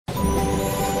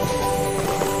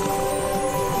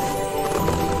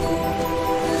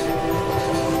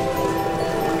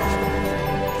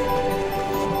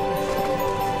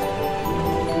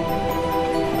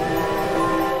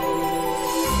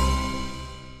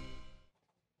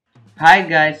Hi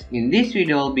guys, in this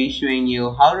video I'll be showing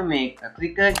you how to make a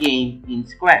clicker game in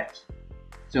Scratch.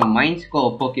 So mine's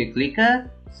called Poke Clicker.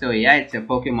 So yeah, it's a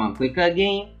Pokemon clicker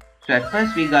game. So at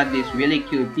first we got this really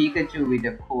cute Pikachu with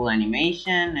a cool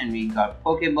animation, and we got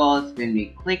Pokeballs when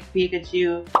we click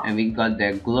Pikachu, and we got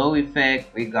the glow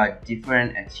effect, we got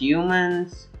different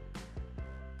achievements,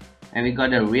 and we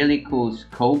got a really cool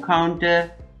score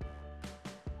counter.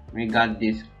 We got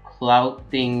this cloud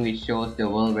thing which shows the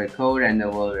world record and the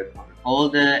world record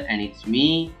holder, and it's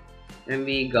me. And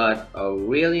we got a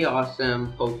really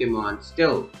awesome Pokemon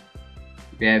stove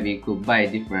where we could buy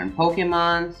different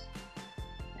Pokemons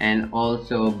and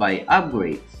also buy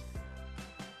upgrades.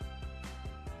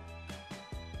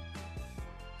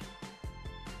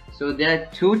 So there are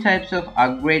two types of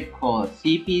upgrade called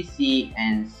CPC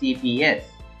and CPS.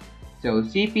 So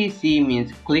CPC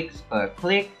means clicks per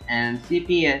click and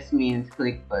CPS means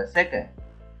click per second.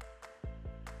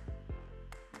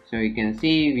 So you can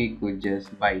see we could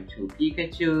just buy 2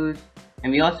 Pikachus,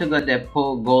 and we also got the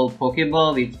gold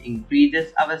Pokeball which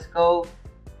increases our score.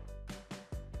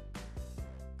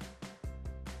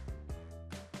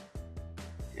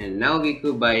 And now we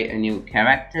could buy a new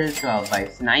character, so I'll buy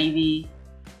Snivy,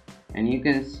 and you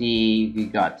can see we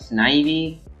got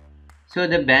Snivy. So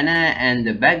the banner and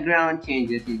the background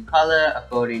changes in color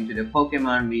according to the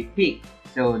Pokemon we pick.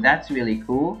 So that's really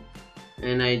cool.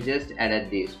 And I just added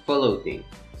this follow thing.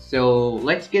 So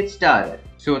let's get started.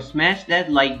 So smash that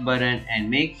like button and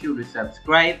make sure to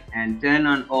subscribe and turn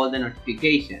on all the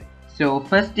notifications. So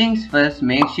first things first,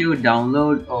 make sure you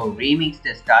download or remix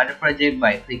the starter project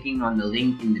by clicking on the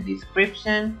link in the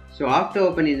description. So after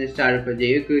opening the starter project,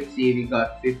 you could see we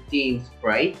got 15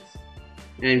 sprites.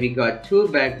 And we got 2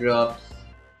 backdrops,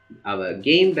 our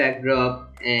game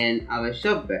backdrop and our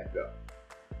shop backdrop.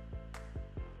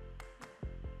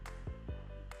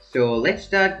 So let's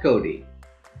start coding.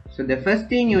 So the first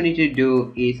thing you need to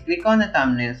do is click on the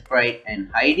thumbnail sprite and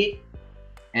hide it.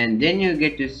 And then you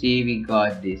get to see we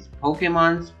got this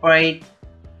Pokemon sprite,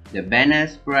 the banner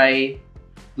sprite,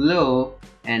 glow,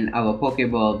 and our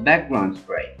Pokeball background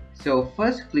sprite. So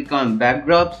first click on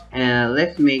backdrops and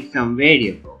let's make some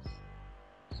variables.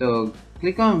 So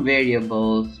click on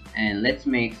variables and let's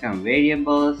make some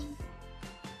variables.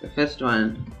 The first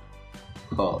one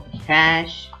called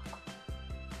cash,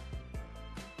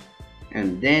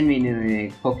 and then we need to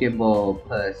make Pokeball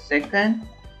per second,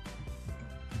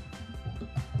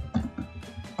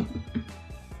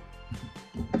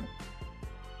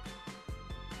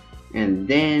 and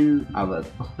then our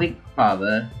click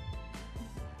power,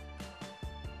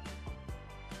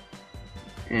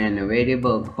 and a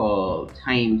variable called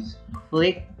times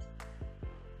click,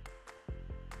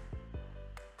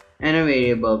 and a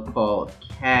variable called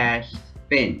cash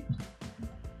spent.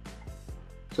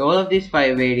 So all of these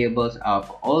 5 variables are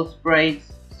for all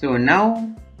sprites. So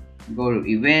now go to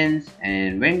events,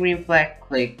 and when green flag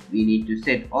click, we need to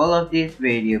set all of these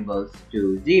variables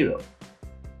to 0.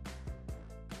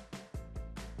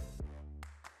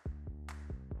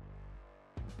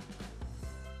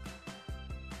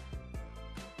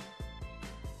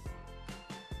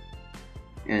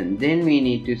 And then we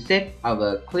need to set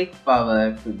our click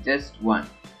power to just 1.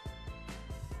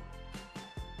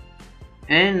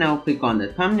 And now click on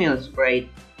the thumbnail sprite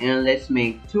and let's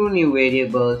make 2 new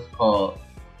variables called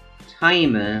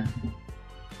timer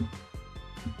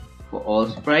for all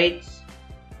sprites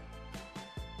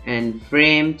and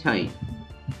frame time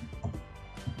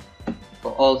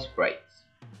for all sprites.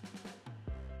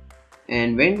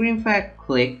 And when green flag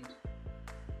clicked,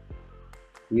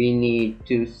 we need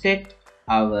to set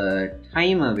our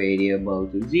timer variable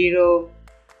to 0,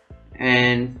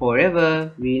 and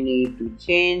forever we need to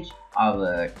change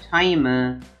our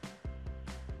timer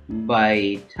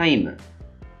by timer,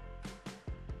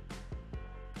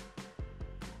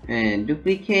 and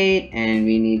duplicate, and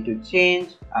we need to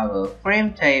change our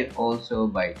frame type also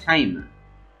by timer,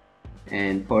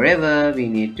 and forever we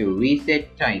need to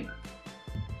reset timer.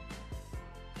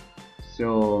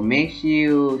 So make sure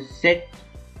you set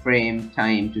frame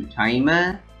time to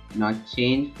timer, not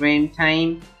change frame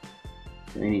time.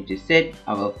 So we need to set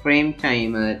our frame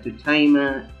timer to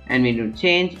timer, and we need to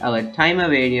change our timer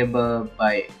variable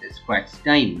by the scratch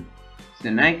timer.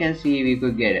 So now you can see we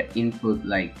could get an input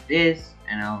like this,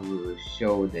 and I will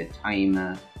show the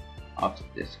timer of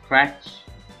the scratch.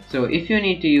 So if you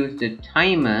need to use the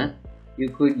timer, you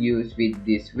could use with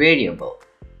this variable.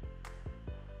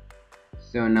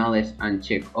 So now let's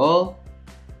uncheck all.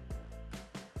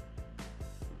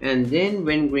 And then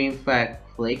when green flag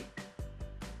click,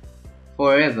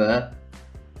 forever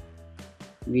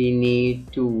we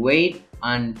need to wait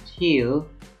until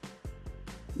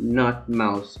not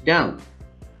mouse down.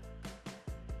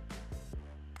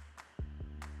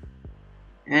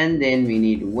 And then we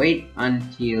need to wait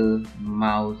until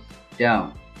mouse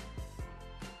down.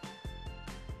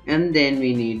 And then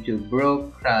we need to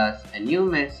broadcast a new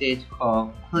message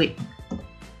called click.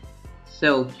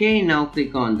 So okay, now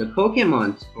click on the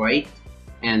Pokemon sprite,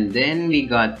 and then we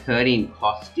got 13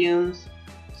 costumes.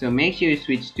 So make sure you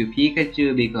switch to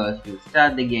Pikachu because we'll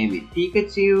start the game with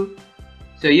Pikachu.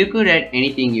 So you could add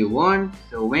anything you want.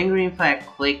 So when green flag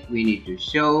click, we need to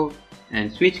show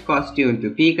and switch costume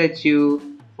to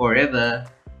Pikachu forever.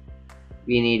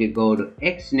 We need to go to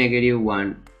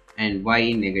X-1 and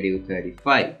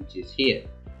Y-35, which is here.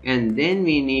 And then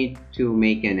we need to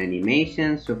make an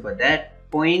animation. So for that,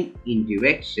 point in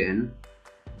direction,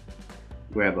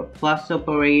 grab a plus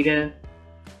operator,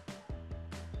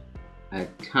 a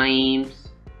times,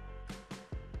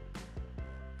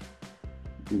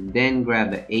 then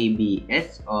grab a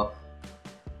ABS off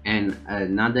and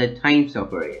another times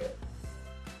operator.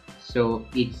 So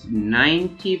it's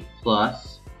 90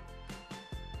 plus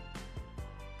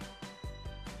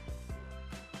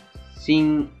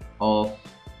sing of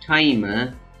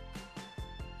timer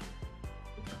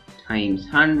times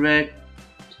 100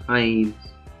 times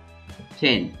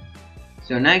 10.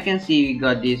 So now you can see we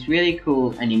got this really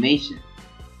cool animation.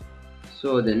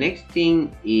 So the next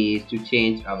thing is to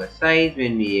change our size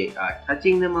when we are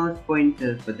touching the mouse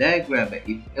pointer. For that, grab a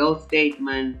if else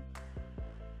statement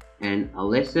and a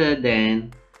lesser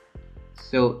than.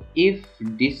 So if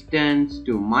distance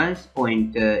to mouse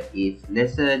pointer is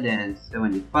lesser than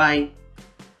 75,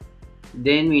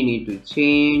 then we need to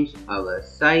change our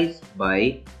size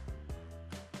by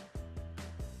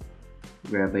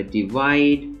grab a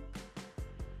divide,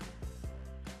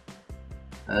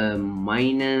 a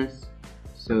minus,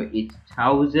 so it's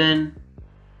 1000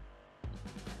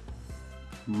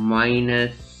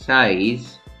 minus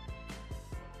size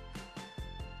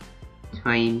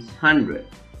times 100,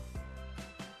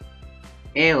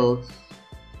 else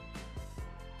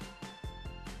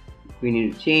we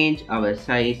need to change our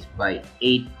size by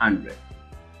 800.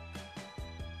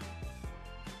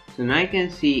 So now you can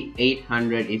see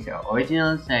 800 is our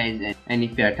original size, and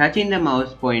if you are touching the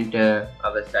mouse pointer,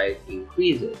 our size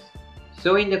increases.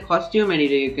 So in the costume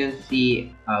editor, you can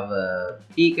see our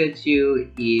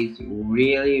Pikachu is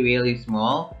really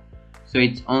small. So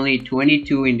it's only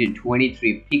 22 into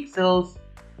 23 pixels.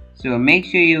 So make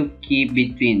sure you keep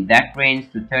between that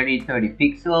range to 30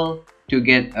 pixels to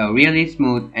get a really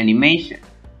smooth animation.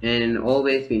 And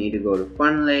always we need to go to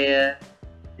font layer,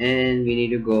 and we need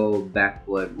to go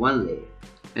backward one layer.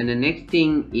 And the next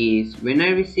thing is when I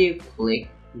receive click,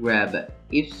 grab a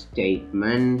if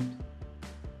statement,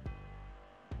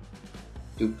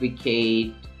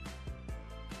 duplicate.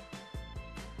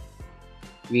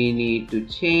 We need to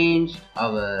change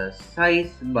our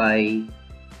size by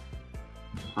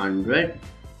 100,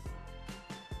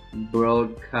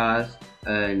 broadcast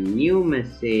a new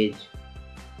message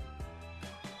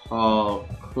called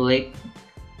click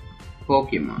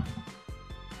Pokemon,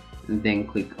 and then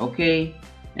click OK.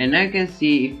 And I can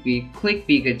see if we click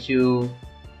Pikachu,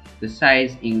 the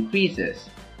size increases.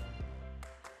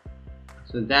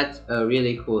 So that's a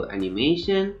really cool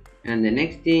animation. And the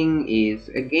next thing is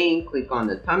again click on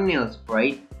the thumbnail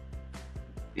sprite,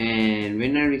 and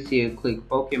when I receive click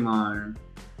Pokemon,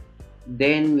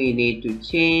 then we need to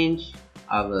change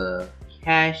our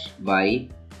cache by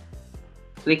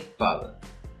click power.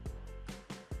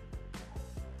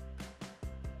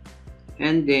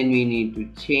 And then we need to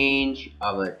change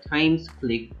our times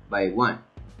click by 1.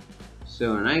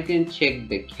 So now I can check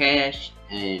the cache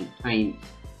and times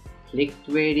clicked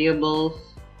variables.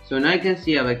 So now I can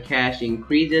see our cache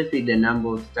increases with the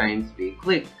number of times we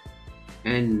click.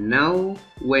 And now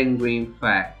when green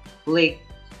flag click,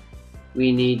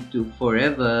 we need to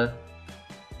forever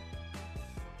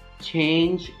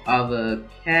change our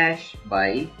cache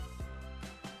by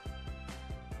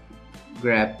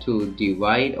grab to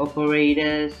divide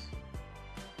operators,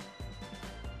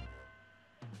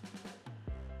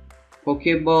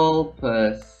 Pokeball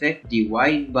per sec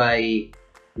divide by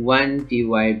 1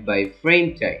 divided by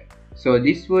frame time. So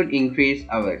this would increase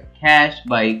our cache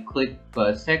by click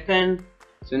per second.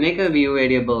 So make a view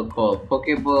variable called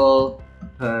Pokeball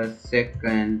per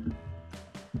second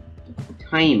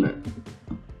timer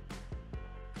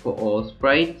for all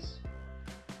sprites.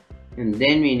 And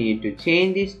then we need to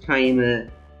change this timer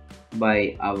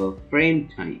by our frame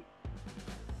time.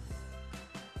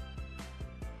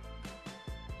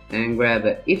 And grab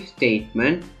a if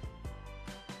statement,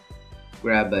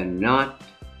 grab a not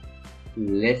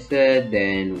lesser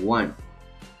than 1.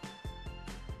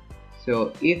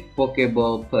 So if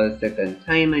Pokeball per second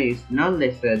timer is not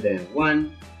lesser than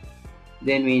 1,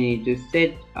 then we need to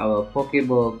set our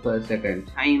Pokeball per second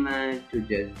timer to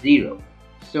just 0.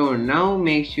 So now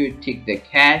make sure you tick the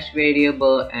cache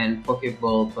variable and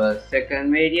Pokeball per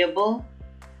second variable,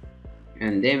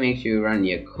 and then make sure you run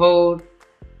your code.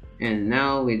 And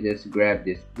now we just grab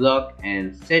this block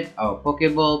and set our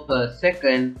Pokeball per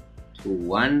second to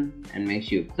 1 and make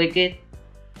sure you click it.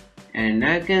 And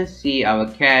now you can see our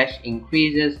cache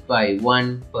increases by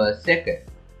 1 per second.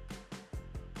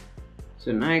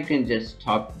 So now you can just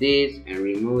stop this and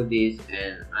remove this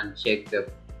and uncheck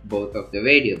both of the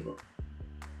variables.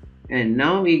 And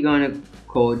now we're gonna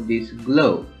code this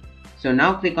glow. So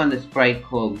now click on the sprite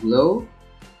called glow,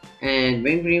 and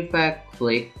when green flag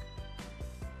click,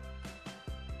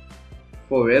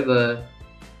 forever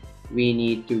we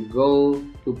need to go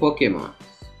to Pokemon.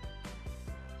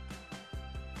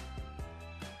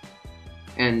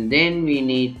 And then we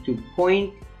need to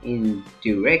point in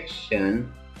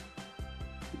direction,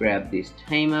 grab this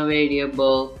timer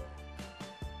variable,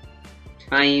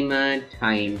 timer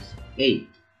times 8,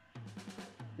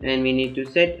 and we need to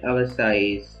set our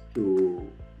size to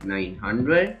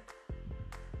 900.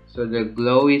 So the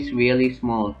glow is really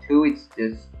small too, it's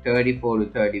just 34 to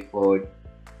 34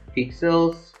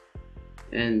 pixels.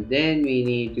 And then we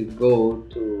need to go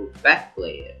to back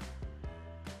layer.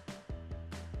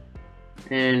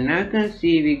 And now you can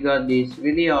see we got this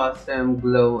really awesome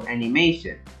glow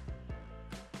animation.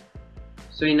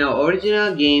 So in our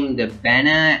original game, the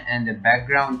banner and the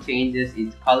background changes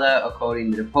its color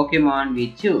according to the Pokemon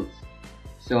we choose.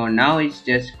 So now it's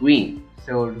just green.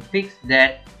 So to fix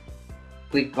that,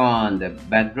 click on the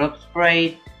backdrop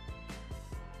sprite.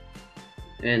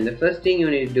 And the first thing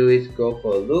you need to do is go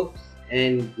for loops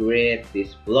and grab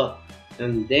this block.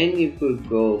 And then you could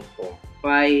go for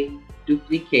File,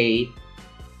 Duplicate,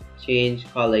 change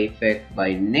color effect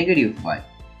by -5.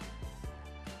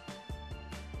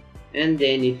 And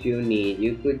then if you need,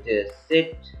 you could just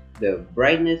set the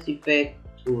brightness effect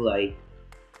to like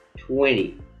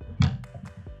 20.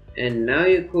 And now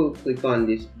you could click on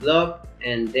this block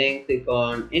and then click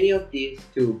on any of these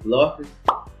two blocks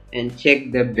and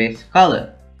check the best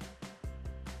color.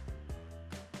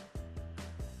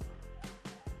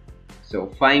 So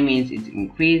 5 means it's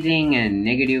increasing and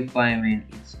 -5 means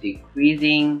it's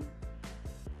decreasing.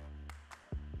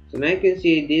 So now you can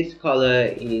see this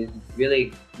color is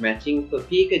really matching for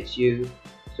Pikachu.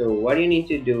 So what you need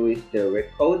to do is to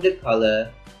record the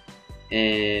color,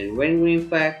 and when green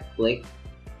flag click,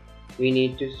 we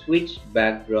need to switch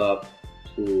backdrop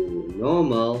to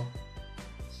normal,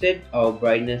 set our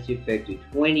brightness effect to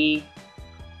 20,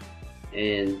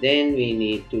 and then we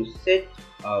need to set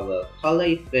our color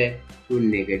effect to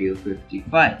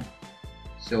 -55.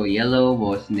 So yellow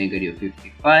was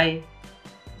 -55.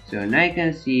 So now you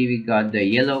can see we got the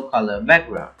yellow color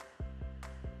background.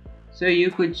 So you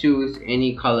could choose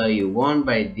any color you want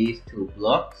by these two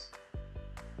blocks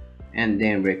and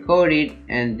then record it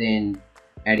and then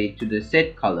add it to the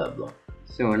set color block.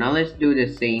 So now let's do the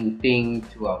same thing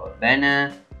to our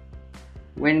banner.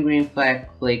 When green flag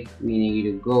click, we need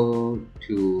to go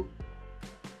to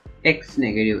X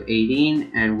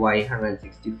 -18 and Y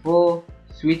 164,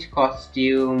 switch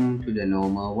costume to the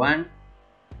normal one.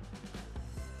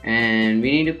 And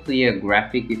we need to clear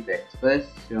graphic effects first,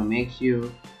 so make sure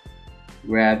you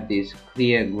grab this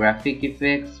clear graphic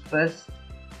effects first,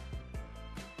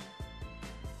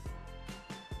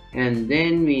 and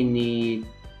then we need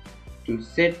to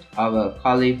set our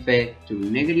color effect to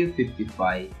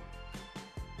 -55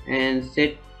 and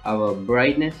set our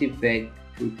brightness effect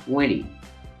to 20,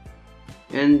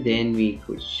 and then we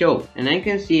could show, and I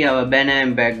can see our banner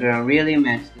and background really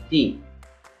match the theme.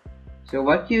 So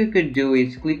what you could do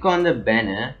is click on the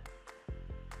banner,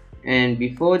 and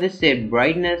before the set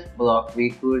brightness block,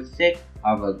 we could set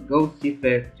our ghost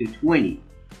effect to 20.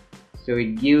 So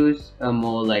it gives a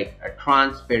more like a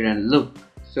transparent look.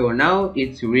 So now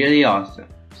it's really awesome.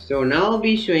 So now I'll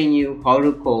be showing you how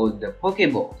to code the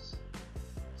Pokeballs.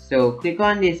 So click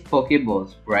on this Pokeball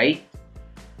sprite,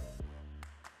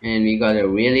 and we got a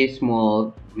really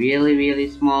small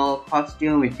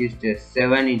costume, which is just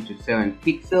 7 into 7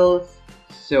 pixels.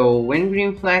 So when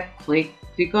green flag click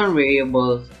on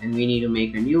variables, and we need to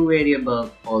make a new variable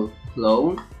called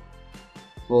clone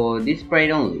for this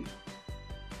sprite only.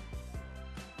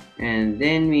 And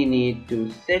then we need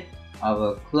to set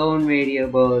our clone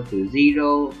variable to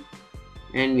 0,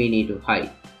 and we need to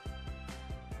hide.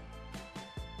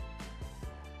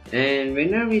 And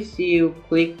whenever we see you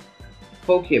click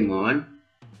Pokemon,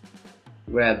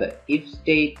 grab the if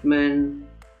statement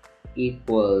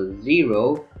equals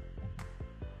 0.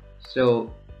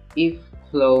 So if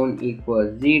clone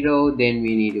equals 0, then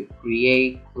we need to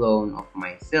create clone of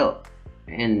myself.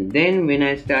 And then when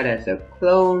I start as a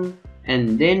clone,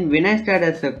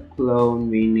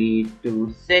 we need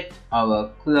to set our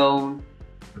clone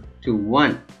to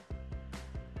 1.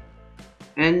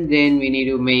 And then we need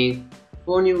to make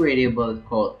 4 new variables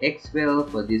called xval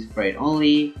for this sprite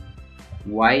only,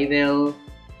 yval,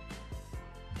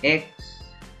 x,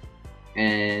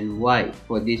 and y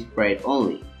for this sprite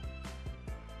only.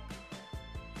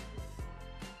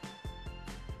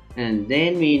 And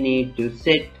then we need to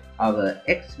set our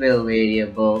xval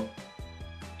variable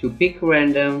to pick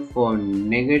random for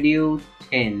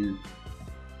 -10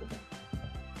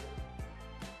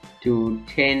 to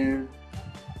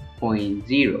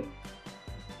 10.0.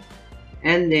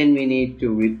 And then we need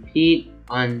to repeat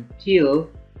until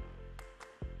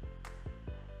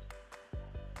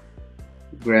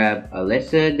grab a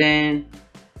lesser than.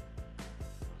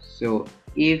 So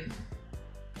if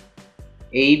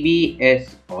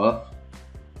abs of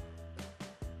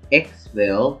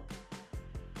xval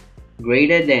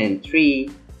greater than 3,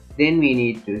 then we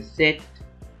need to set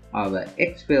our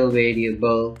xval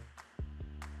variable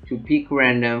to pick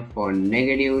random for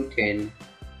 -10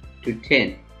 to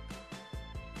 10.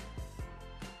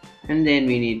 And then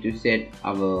we need to set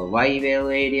our yval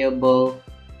variable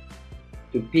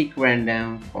to pick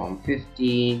random from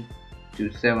 15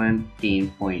 to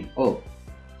 17.0.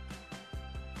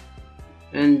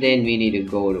 And then we need to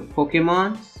go to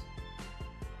Pokemons.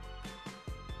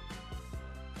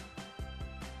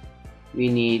 We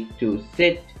need to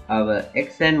set our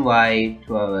x and y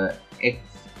to our x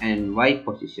and y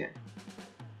position.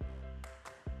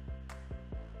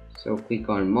 So click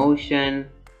on motion,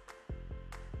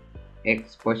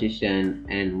 x position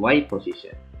and y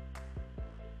position.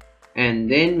 And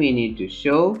then we need to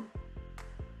show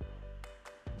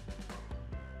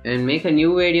and make a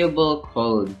new variable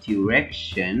called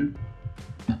direction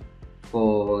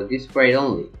for this sprite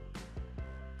only.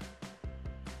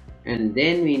 And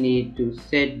then we need to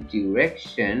set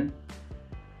direction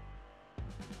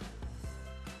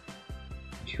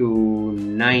to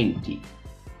 90.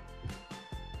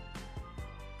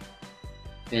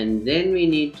 And then we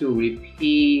need to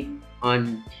repeat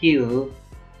until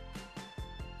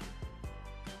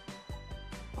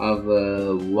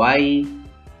our y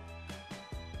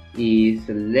is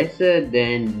lesser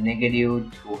than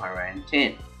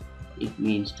 -210. It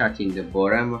means touching the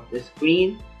bottom of the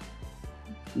screen.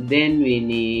 Then we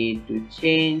need to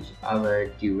change our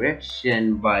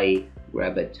direction by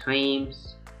grab a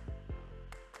times,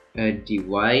 a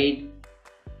divide,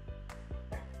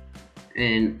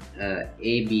 and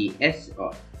abs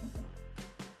of.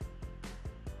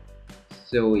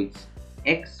 So it's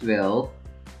xval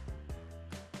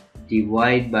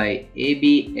divide by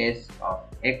abs of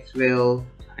xval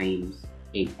times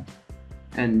 8.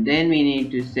 And then we need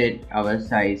to set our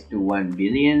size to 1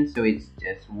 billion, so it's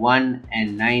just 1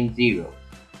 and 9 zeros.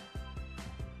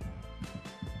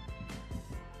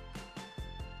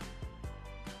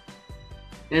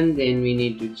 And then we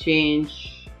need to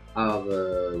change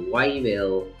our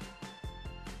yval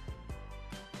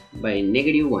by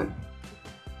 -1.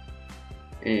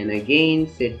 And again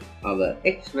set our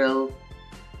xval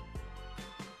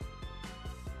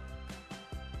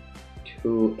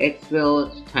to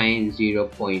xval times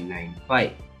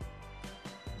 0.95.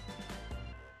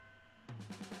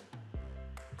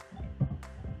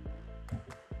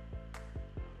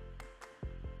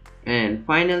 And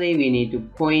finally we need to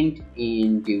point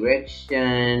in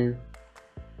direction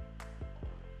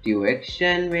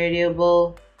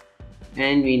variable,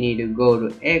 and we need to go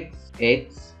to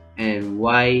x and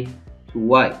y to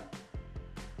y.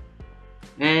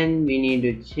 And we need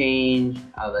to change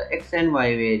our x and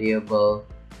y variable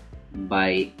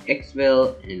by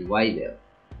xval and yval.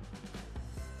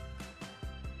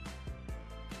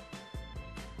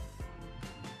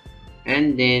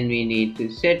 And then we need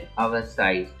to set our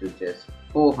size to just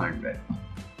 400.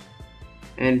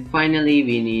 And finally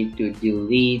we need to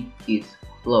delete this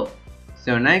float.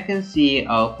 So now you can see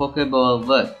our Pokeball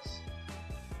works.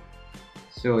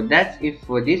 So that's it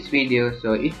for this video.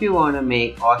 So if you want to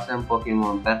make awesome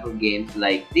Pokemon battle games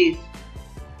like this,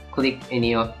 click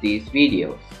any of these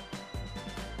videos.